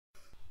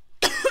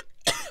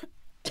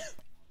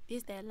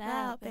This that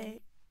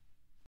LoudPack.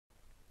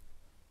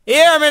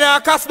 Hear me now,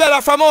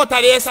 Casbella from out of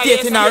the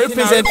estate, you know,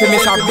 representing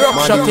Mr.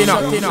 Bruckshut, you know,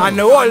 and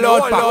the whole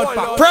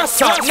LoudPack.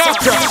 Press up, no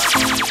press.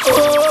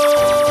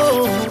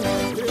 Oh,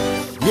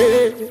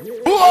 yeah.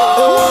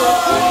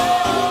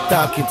 Oh.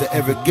 Talking to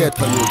every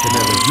ghetto youth and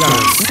every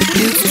young.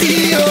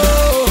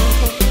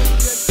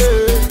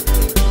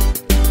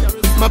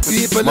 My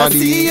people, I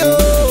see you.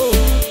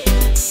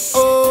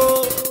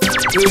 Oh,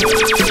 in a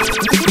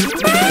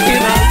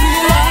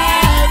real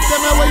life,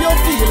 tell me where you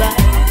feel like.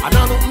 I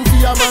know nothing to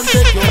your man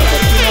take your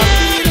life. In a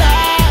real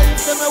life,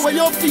 tell me where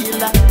you feel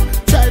like.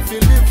 Try to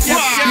live, yeah.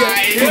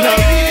 In a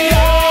real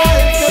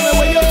life, tell me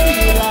where you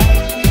feel like.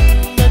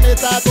 When they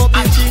talk about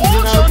me things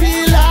in a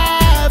real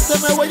life, tell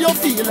me where you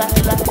feel like.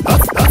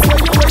 That's where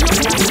you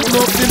feel.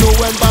 Nothing know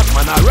when bad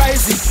man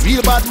arise it.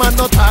 Real bad man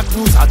not talk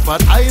news,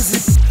 advertise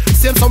it.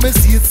 Same so me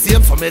see it,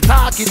 same so me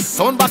talk it.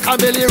 Sound back a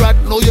belly rat,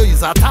 know you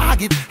is a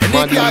target.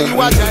 Any car you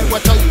a drive,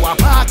 what you a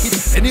park it.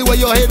 Anywhere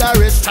your head a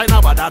rest,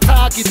 China bad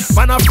attack it.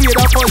 Man afraid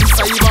of police,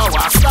 I even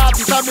want start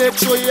it. And make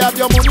sure you have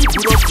your money put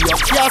up for your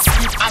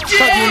casket.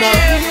 But in a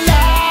real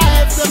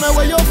life, tell me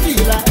where you feel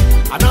like.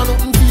 I know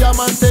nothing to your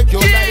man take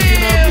your life.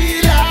 In a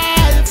real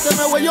life, tell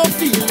me where you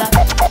feel like.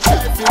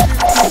 Try to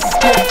live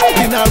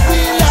in a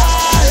real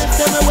life,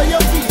 tell me where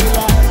you feel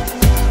like.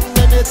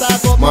 When they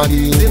talk about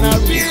money in a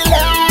real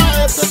life.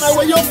 Tell me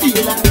where you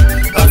feel like.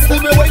 Tell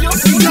me where you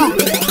feel like.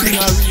 In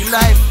a real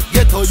life,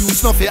 get all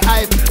use not for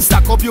hype.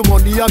 Stack up your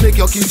money and make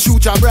your kids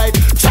shoot your bright.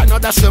 Try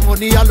not dash your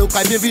money and look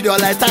at me video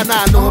like that. And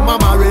I know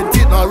mama rent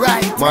it not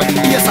right.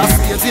 Yes, I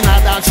see it in a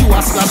dance. You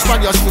a splash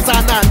on your shoes.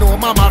 And I know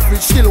mama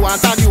fridge still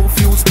want a new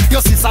fuse.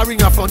 Your sister ring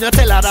her phone, you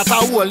tell her that a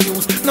whole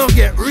news. Now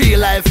get real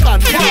life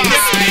confused. Tell me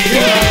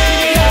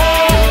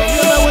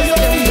where you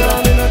feel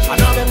like. And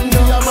I'm to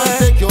your man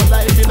take your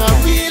life in a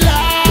real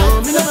life.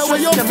 Tell me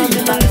where you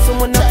feel like.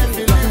 Someone else.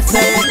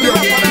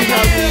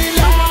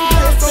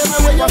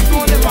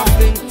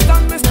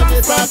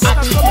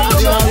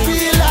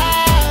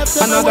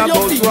 Another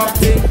boat rock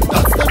thing.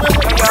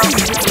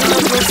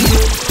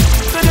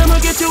 So them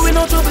get you in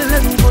no trouble,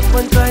 but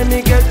when time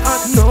me get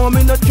hot, no,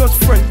 me not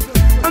just friend.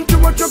 And to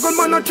a juggle,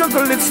 man, a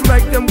juggle, it's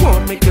like them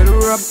want me get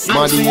robbed.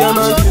 But you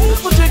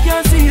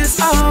can't see his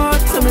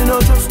heart. So me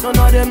not trust none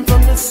of them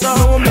from the start.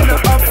 No, me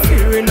not have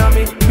fear in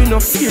me. Me no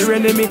fear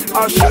enemy.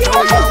 I'll shut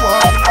all your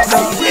walls.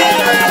 Now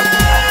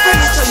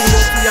friends tell me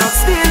what we have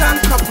steel and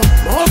copper.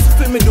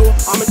 Most of me do,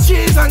 I'm a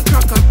cheese and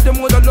cracker.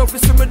 Them would love to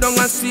see me down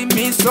and see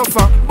me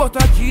suffer. But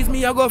I cheese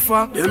me I go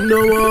for. Them no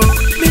one.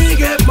 Me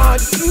get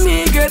mad,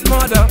 me get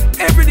madder.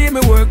 Every day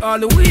me work all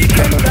the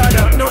weekend,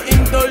 dada. No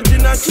indulge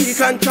in a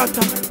cheek and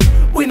chatter.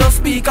 We no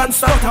speak and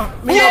stutter.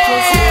 Me not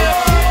just say.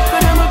 So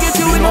them will get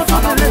you in no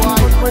trouble.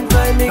 But when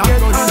time me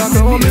get hard,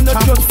 no, me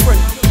not just friend.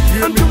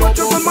 And to watch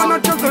over man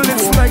a juggle,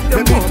 it's like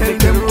them we tell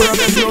them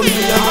rob and love me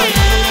the man.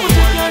 But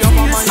you can't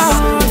see his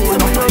heart. So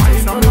me not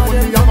just none of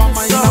them from the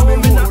start.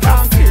 Me not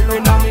have fear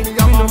in me.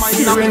 Me no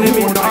fear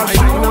enemy. I'll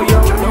show you.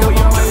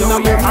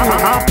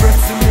 I'm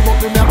pressing me, but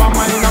me never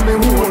mind. I'm a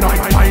hood.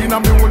 Mind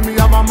me when me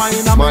have a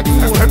mind. I'm a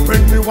hood. Step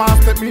when me want,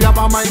 step me have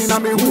a mind.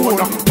 I'm a hood.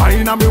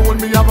 Mind me when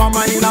me have a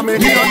mind. I'm a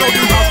hood. You know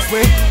the last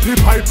way, the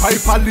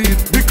pipe a lead.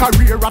 The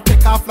career a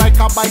take off like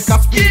a bike a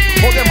speed.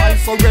 How them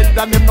eyes so red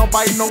and them no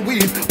buy no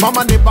weed.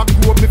 Mama never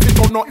grew up if it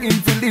don't no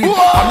invalid.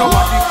 And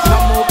nobody no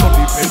more to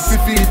the fancy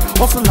feet.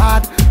 Hustle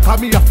hard, cause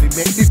me have to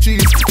make the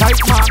cheese. Like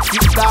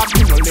market dog,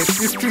 me no left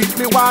the street.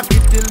 Me walk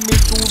it till me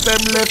two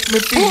them left me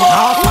feet.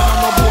 Half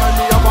and no boy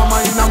me have a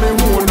mind and me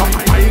hold.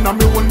 Mind and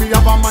me when me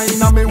have a mind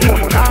and me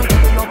hold. Can't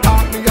get no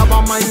talk me have a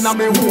mind and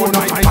me hold.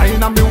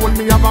 Mind and me when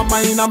me have a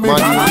mind and me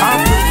hold.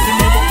 Can't see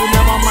me but me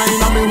never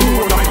mind and me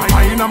hold.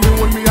 Mind and me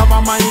when me have a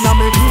mind and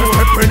me hold.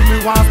 Step when me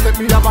want step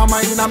me have a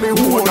mind and me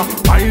hold.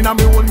 Mind and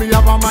me when me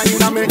have a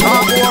mind and me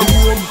can't go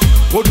home.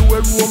 Go do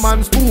a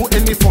romance, do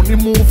any funny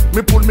move.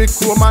 Me pull me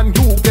chrome and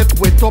you get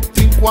wet up,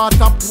 think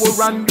water pour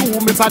and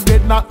you. Miss a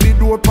dead knock the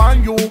door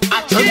pan you.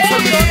 Them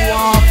say me go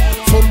off,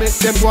 so make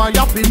them go and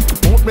yapping.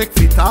 Don't make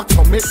fit talk,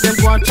 so make them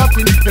go and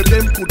chatting. If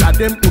them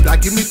coulda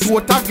give me two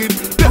tagging.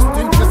 Best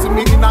interest in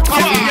me in a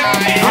cabin.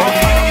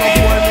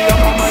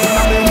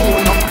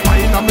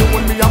 Mind a me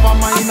when me have a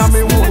mind a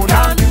me hold.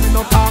 Can't give me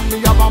no talk, me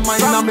have a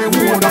mind a me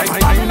hold.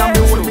 Mind a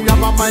me when me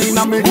have a mind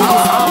a me hold.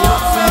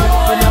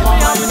 Me have a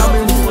mind a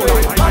me hold.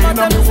 Mind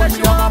a me when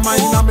me have a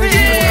mind a me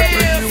hold.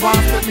 If you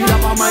want me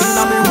have a mind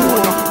a me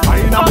hold.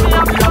 Mind a me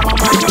when me have a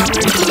mind a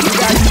me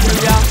hold.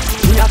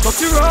 We a touch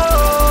the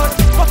road,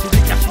 but the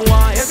cash me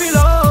want every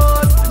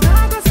load.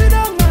 Now go sit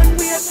down and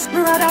wait. Me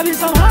rather be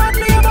so hard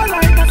labor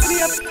like a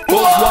slave.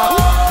 Cause what?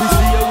 We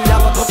see you we a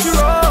go touch the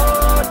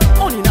road.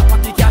 Money in a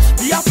pocket cash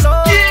be a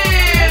flow.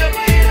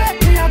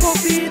 We a go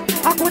feed.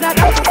 I coulda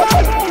done for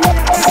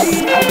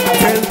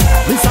well,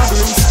 Mr.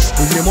 Bruce,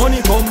 when the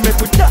money come, make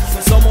we dash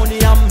for some money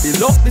and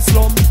build up the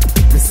slum.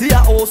 Me see a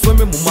house when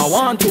me mama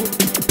want to.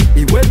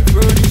 He well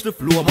furnished the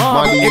floor,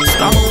 man.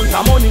 Extra amount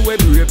of money where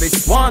we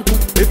best want to.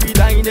 Every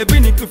line, every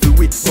nickel feel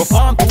with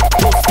perform to.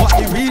 Just what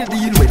the real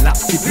deal will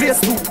last the place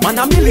to. Man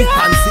a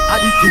militancy, I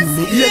the king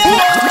me here to.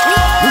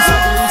 Mr.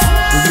 Bruce,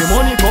 when the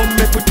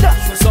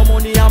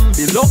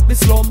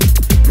slum.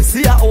 Me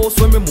see a house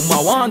when me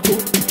mama want to.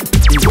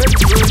 The web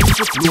girl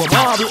she flow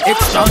marble.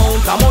 Extra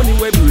amount of money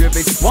where we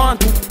rabbits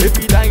want to.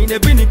 Every line,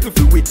 every nickel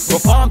fi with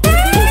perform to.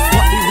 Just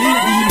what the real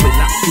deal when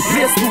not the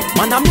place to.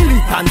 Man a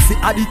militancy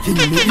a the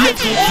king me here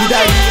to. To the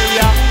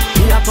area,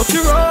 me a touch the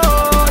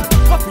road.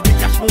 Coffee the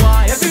cash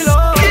more every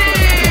load.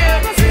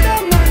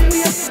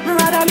 Me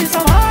rather be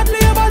some hard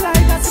labor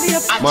like a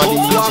slave.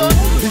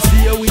 This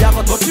year we have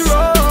a touch the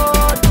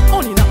road.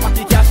 Only not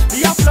party cash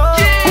be a flow.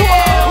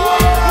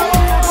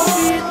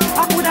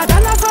 I could have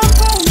done a some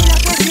pound.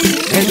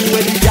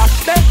 Anyway the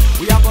cash there,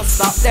 we have to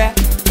stop there.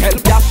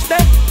 Help cash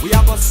there, we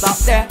have to stop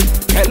there.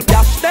 Help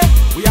cash there,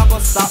 we have to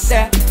stop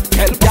there.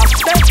 Help cash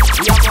there,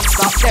 we have to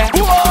stop there.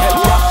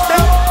 Help cash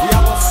there, we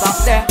have to stop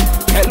there.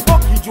 Help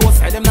Bucky Joe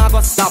say them not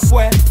go stop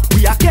where.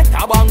 We a get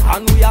a bank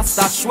and we a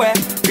stash where.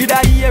 With a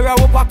year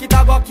our pocket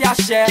a go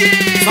cash share.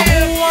 So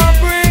who want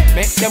free?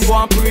 Make them go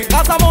and pray.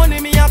 Cause the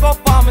money me a go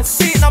for me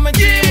seat. Now me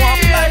dream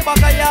want fly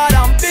back a yard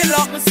and build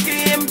up my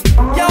scheme.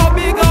 Y'all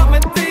big up my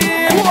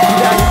team. With a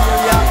year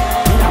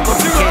me a go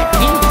to road.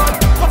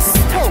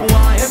 Who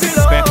want every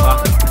load?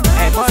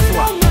 Hey, boss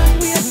what?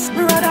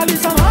 Me rather be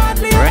some hard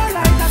labor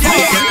like a this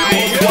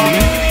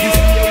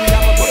year we a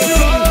go to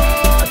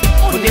road.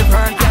 Put the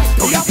burn cash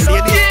to your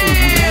lady.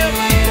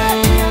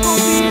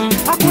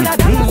 I coulda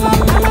done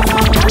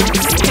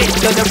stick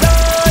to the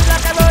road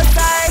like a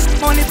roadside.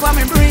 Money for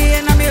me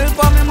brain, a milk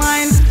for me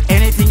mind.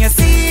 Anything you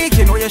seek,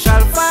 you know you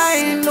shall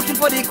find. Looking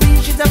for the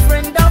queen, she's a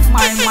friend of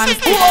mine. Man,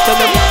 stick to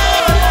the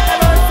road like a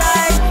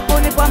roadside.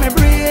 Money for me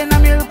brain, a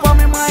milk for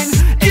me mind.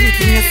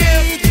 Anything you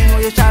seek, you know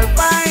you shall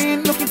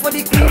find. Looking for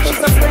the queen, she's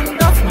a friend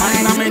of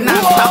mine. I mean,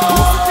 not stop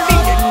to the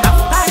end of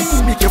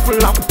time. Be careful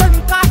of them,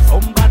 cause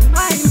some bad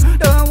mind.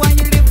 Don't want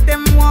you live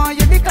them, want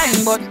you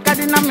decline. But God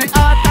in my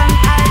heart and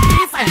I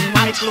define.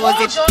 My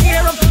close it,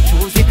 tear up,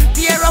 choose it,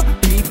 tear up.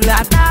 People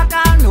attack,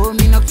 I know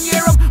me no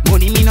care up.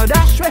 Money me no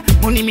dash way,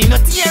 money me no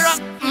tear up.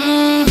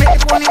 Make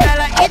 $20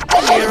 it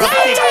tear up.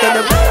 Stick to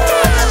the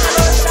road.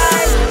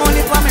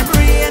 Money for me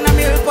brain, a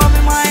milk for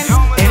me mind.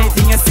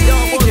 Anything you see,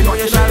 you know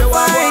you shall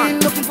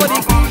find. Looking for the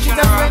queen, she's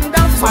a friend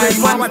of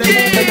mine. One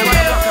stick to the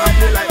road.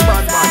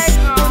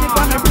 Money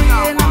for me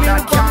brain, a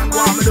milk for me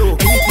mind.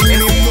 Anything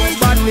you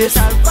see, you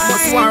shall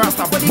find.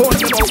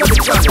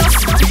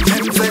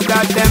 Them say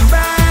that them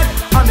bad,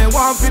 and they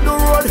want for the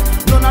road.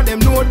 None of them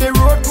know the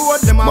road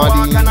code. Them a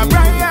walk and a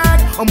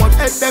brag. How much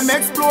head them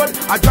explode?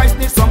 I try to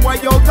sneak some way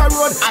out the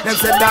road. Them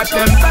say that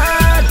them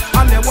bad,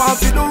 and they want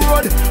for the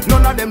road.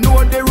 None of them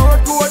know the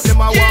road code.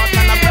 Them a walk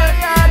and a brag.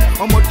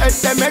 How much head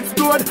them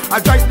explode? I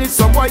try to sneak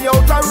some way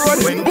out the road.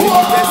 When we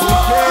get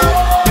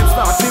them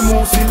start to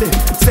move silly.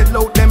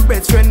 Sell out them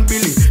best friend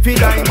Billy. Feed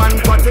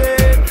diamond party.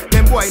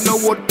 Them boy no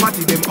wood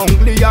party. Them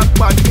ugly yak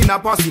bad in a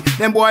posse.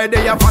 Them boy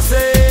they a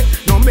fussy.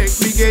 No make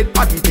me get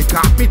party. Take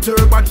off me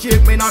turban,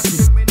 shake me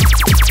nasty.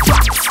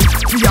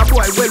 See a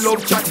boy we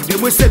love chatty. They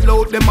will sell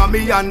out them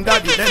mommy and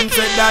daddy. Them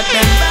said that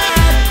them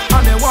bad,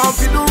 and they want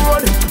for the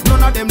road.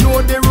 None of them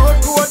know the road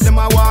code. Them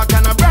a walk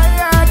and a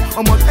brag.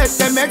 How much head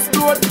them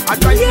explode? I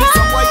try to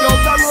some boy out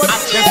the road.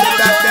 Them said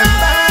that them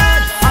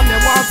bad, and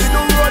they want for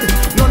the road.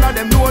 None of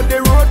them know the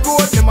road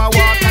code. Them a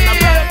walk and a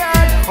brag.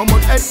 How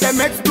much head them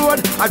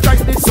explode? I try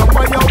to some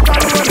boy out the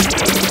road.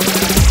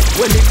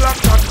 When the clock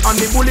shot and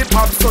the bullet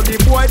pop, so the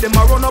boy them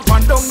a run up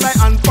and down like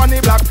and funny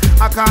black.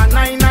 I call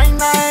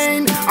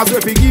 999. I swear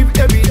we give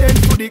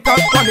evidence to the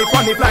cops, funny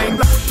flying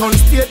black. Turn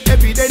state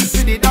evidence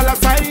to the dollar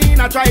sign.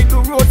 I try to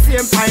road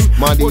same time.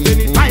 But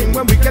anytime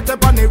when we get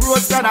up on the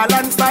road, got a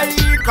landslide.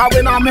 Cause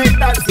we not make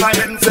that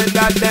slide. And said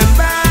that them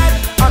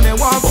bad, and they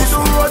want to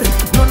the road.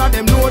 None of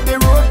them know the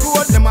road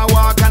code. Them a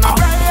walk and a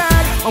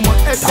ride. How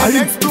much head them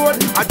explode?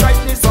 I try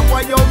to some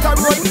way out the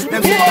road.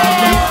 Them say that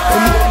them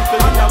bad,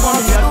 and they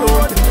want to the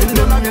road.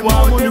 None of them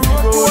know the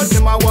road code.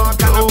 Them a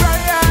walk and a ride.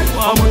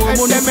 How much head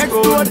them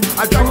explode?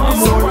 I try to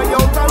some way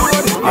out the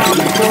road.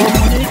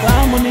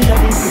 Money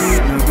that is free.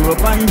 Grow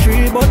up on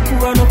tree, but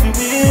poor enough to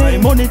win. My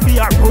money for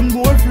ya run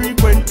more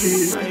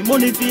frequently. My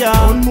money for ya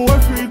run more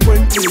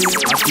frequently.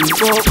 I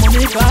think up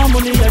money, cause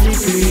money that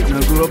is free.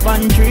 Grow up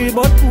on tree,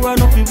 but poor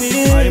enough to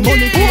win. My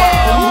money for ya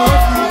run more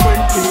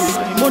frequently.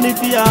 My money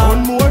for ya run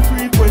more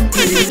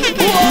frequently.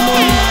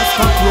 Money not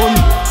stop run.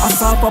 I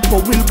saw Papa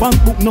will bank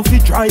book no fi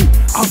dry.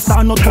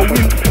 After no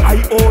towel, I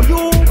owe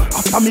you.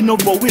 After me no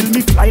go will me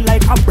fly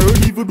like a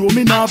bird, even though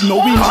me not have no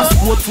wing.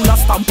 Passport full of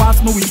stamp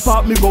pass, know which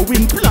part me go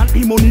in. Plant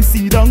the money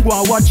seed and go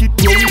and watch it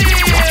growing.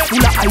 Watch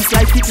full of ice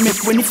like it make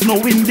when it's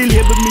snowing. The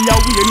label me a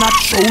we're not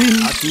showing.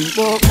 I think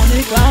about money,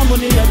 cause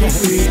money a be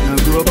free.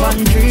 I grow up on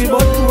tree,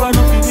 but you are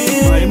not be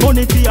win. My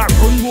money for ya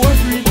run more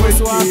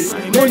frequently.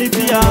 My money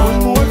for ya run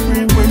more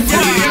frequently.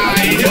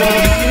 I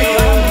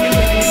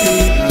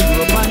think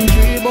about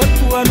money, but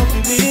you are not be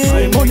win.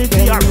 My money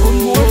for ya run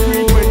more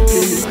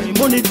frequently. My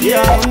money for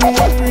ya run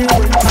more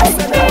frequently.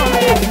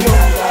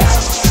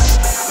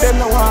 Them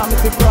no want me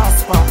to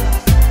prosper,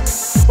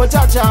 but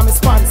Jaja me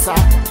sponsor.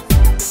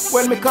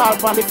 When me call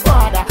for the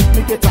father,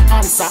 me get an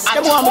answer.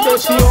 Them want me to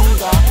be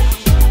younger.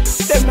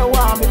 Them no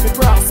want me to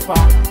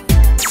prosper,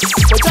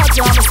 but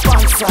Jaja me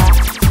sponsor.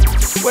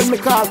 When me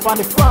call for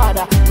the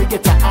father, we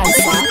get an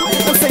answer.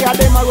 Them say a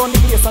them around the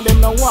place and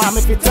them no want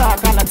me to talk.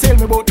 And I tell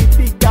me about the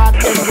big dog,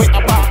 them way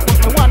about. But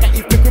me wonder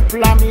if me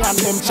cripple on me and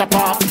them chop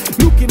off.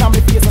 Looking at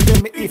me face and tell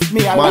me if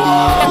me alive.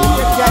 And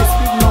the guys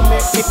speak no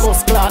make me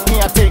cuss clout.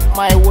 Me I take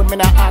my own, me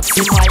not ask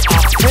in my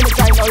ass. Any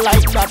guy no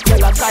like that,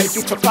 tell a guy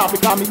to chop off.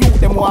 Because me you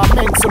them want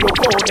men to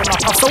look out them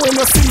up. So when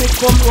you see me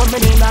come run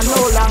me in and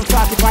no long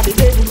talk. If I the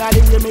baby now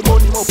the way me burn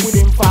him up with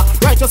him fat.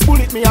 Righteous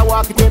bullet me I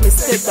walk it when me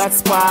stick that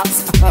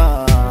sparks.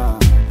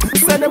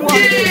 Say them want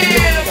me to be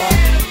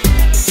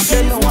younger.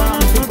 Say them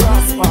want me to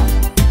prosper.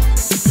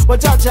 But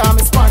Judge I'm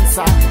a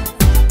sponsor.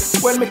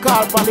 When me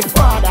call for the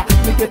father,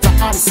 me get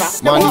an answer.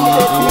 Them want me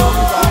to be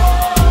younger.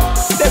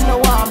 Them no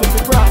want me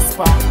to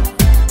prosper.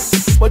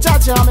 But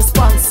Judge I'm a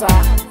sponsor.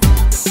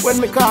 When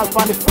me call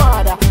for the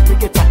father, we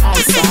get an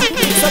answer.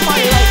 So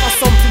my life is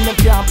something that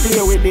can't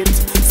play with it.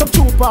 Some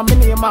troop on me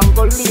name and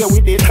go lay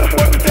with it.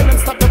 But me tell them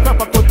stop the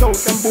crap and cut out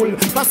them bull.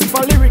 Cause if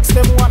a lyrics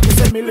them want me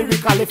say me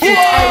lyrically fit. I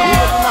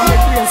live in my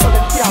brain so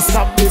them can't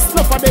stop this.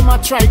 Enough of them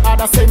a try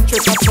other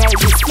centuries to try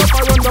this.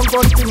 Enough of run down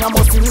gun thing I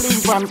must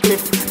leave and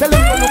cliff. Tell them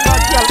to look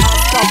at girl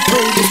and stop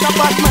praying. This a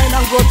bad mind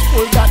and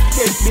grudgeful that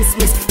get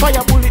dismissed.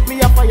 Fire bullet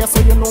me a fire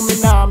so you know me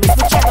now miss.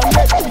 Me try to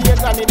let me a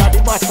gun in at the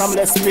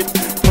bottomless pit.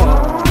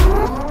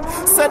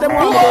 Say them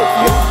want to get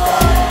you.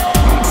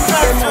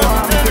 Say them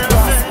want to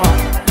prosper.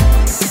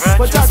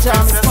 But Judge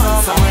I'm a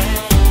sponsor.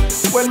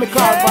 When me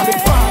call for the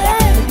father,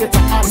 we get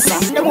an answer.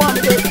 They want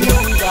to get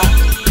younger.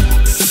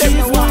 Them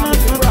want to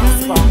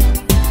prosper.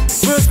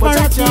 But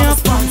Judge I'm a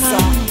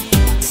sponsor.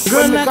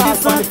 When me call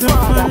for the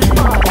father.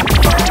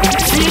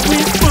 She's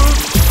Miss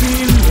Puffy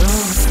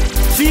Love.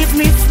 She's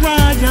Miss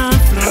Ryan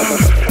Flow.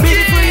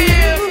 Baby for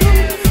you,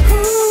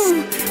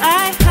 I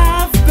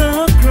have the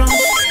crown.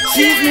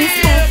 She's Miss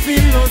Puffy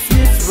Love.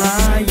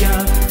 Raya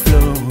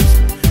flows.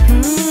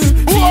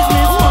 She's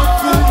Miss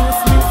Puffy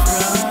Love, Miss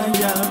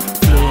Raya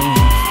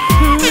flows.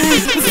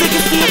 The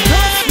second she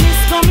touch Miss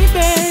Tommy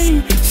Bay.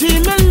 She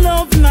me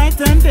love night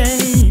and day.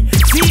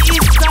 She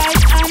is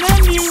tight and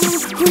anew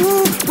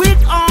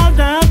with all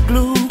the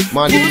glue.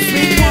 Puts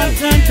me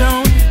water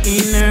down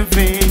in her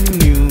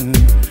venue.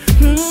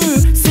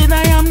 Said I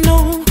am no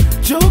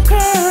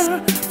joker.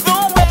 The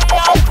way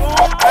I'm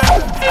going.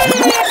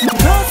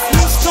 Touch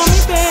Miss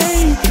Tommy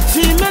Bay.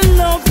 She me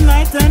love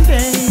night and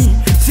day.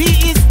 She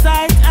is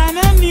tight and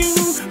anew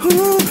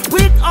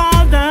with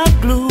all the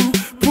glue.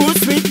 Puts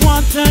sweet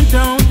water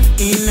down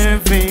in her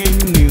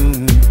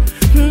venue.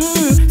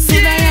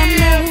 Said I am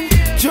no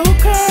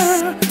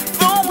joker.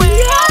 The way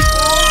I'm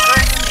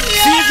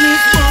she's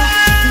Miss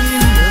Puffy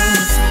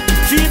Love.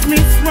 She's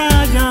Miss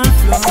Ryan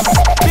Flow.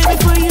 Baby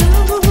for you,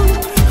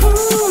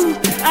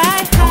 I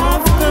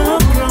have the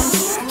crown.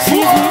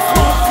 She's Miss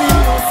Puffy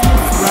Love,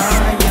 Miss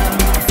Ryan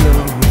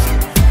Flow.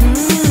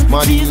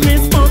 She's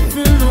Miss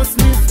Puffy Love,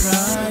 Miss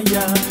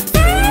Ryan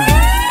Flow.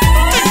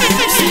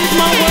 She's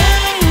my world.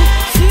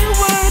 She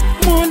worth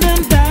more than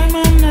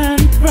diamond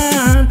and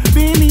pearl.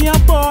 Be me a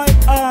boy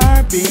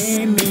or be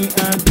me a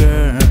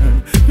girl.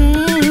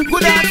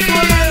 Good at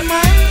soul and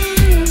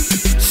mind.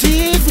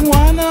 She's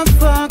one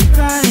of a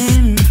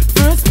kind.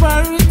 First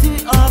priority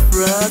of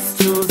us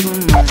chosen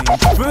mine.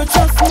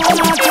 Virtuous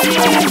mama,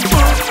 she's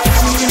Puffy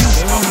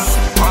Love.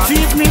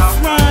 She's Miss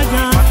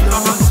Ryan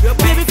Flow.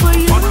 Baby for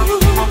you,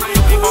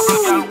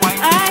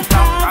 I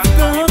have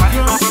the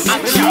crown.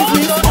 She's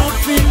Miss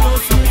Puffy Love,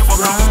 Miss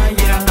Ryan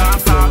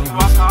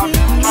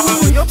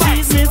Flow.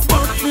 She's Miss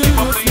Puffy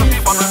Love,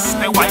 Miss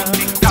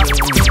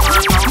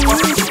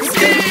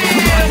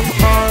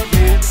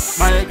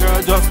My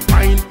girl just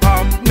wine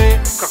for me.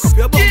 Cock up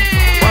your bum.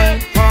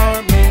 Wine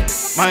for me.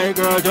 My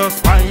girl just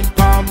wine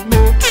for me.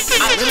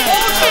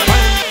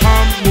 Wine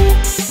for me.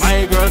 My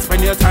girl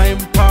spend your time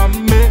for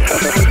me.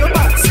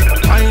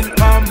 Wine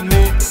for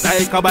me.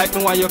 Like a bike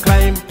while you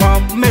climb for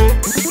me.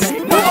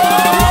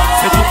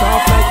 Set it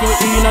off like you're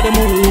in the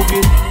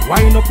movie.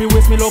 Wind up your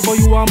waist, me love how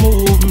you a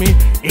move me.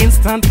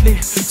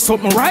 Instantly,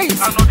 something right.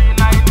 I know the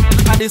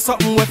night. And there's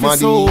something with me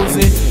so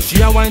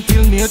she a wine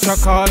till nature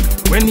call.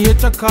 When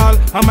nature call,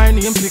 and my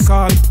name she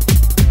call.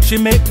 She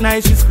make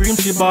nice, she scream,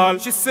 she ball.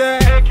 She say,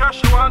 hey, cash,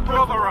 she want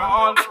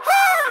overall.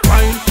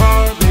 Wine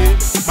for me,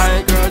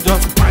 my girl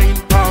just wine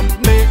for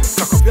me.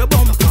 Cock up your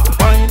bum.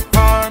 Wine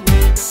for me,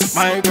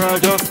 my girl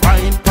just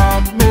wine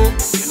for me.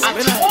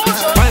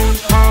 Wine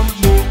for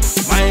me,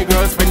 my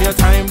girl spend your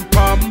time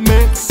for me.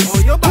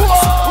 Oh, your back.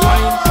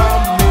 Wine for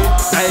me,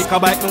 like a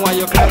bike while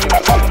you climb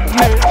for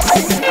me.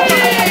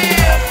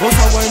 Cause I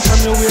wine from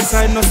your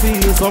waistline, no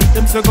seize up.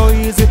 Them say go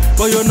easy,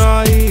 but you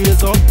know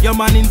ease up. Your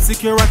man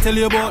insecure, I tell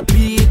you about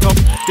beat up.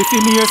 If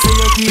you hear say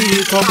you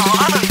beat up.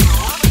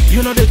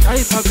 You know the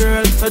type of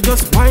girl, so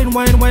just wine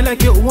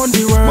like you own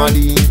the world.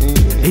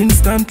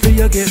 Instantly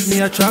you get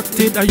me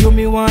attracted, and you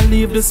me want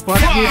leave the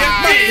spot. My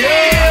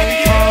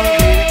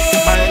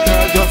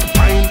girl just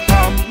wine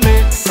for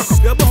me. Cock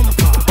up your bum.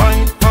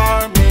 Wine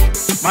for me.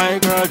 My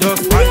girl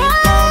just wine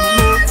for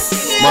me.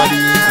 Wine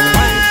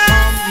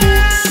for me.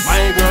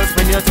 My girl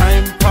spend your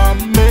time for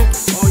me.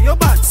 Oh, your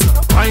bad,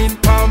 wine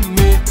for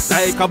me.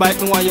 Like a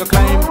bite me while you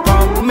climb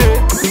on me.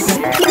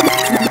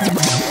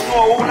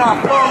 No, who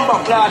not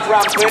bumbo clad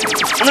rampant.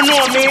 You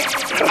know me?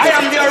 I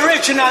am the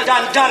original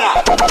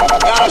Dandana.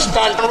 You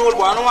understand the road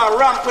boy? I don't want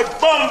ramp with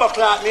bumbo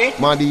clad me.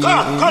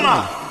 Come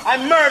on. I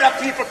murder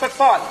people for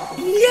fun.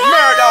 Yeah.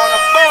 Murder on a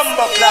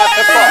bumbo clad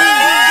for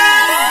fun.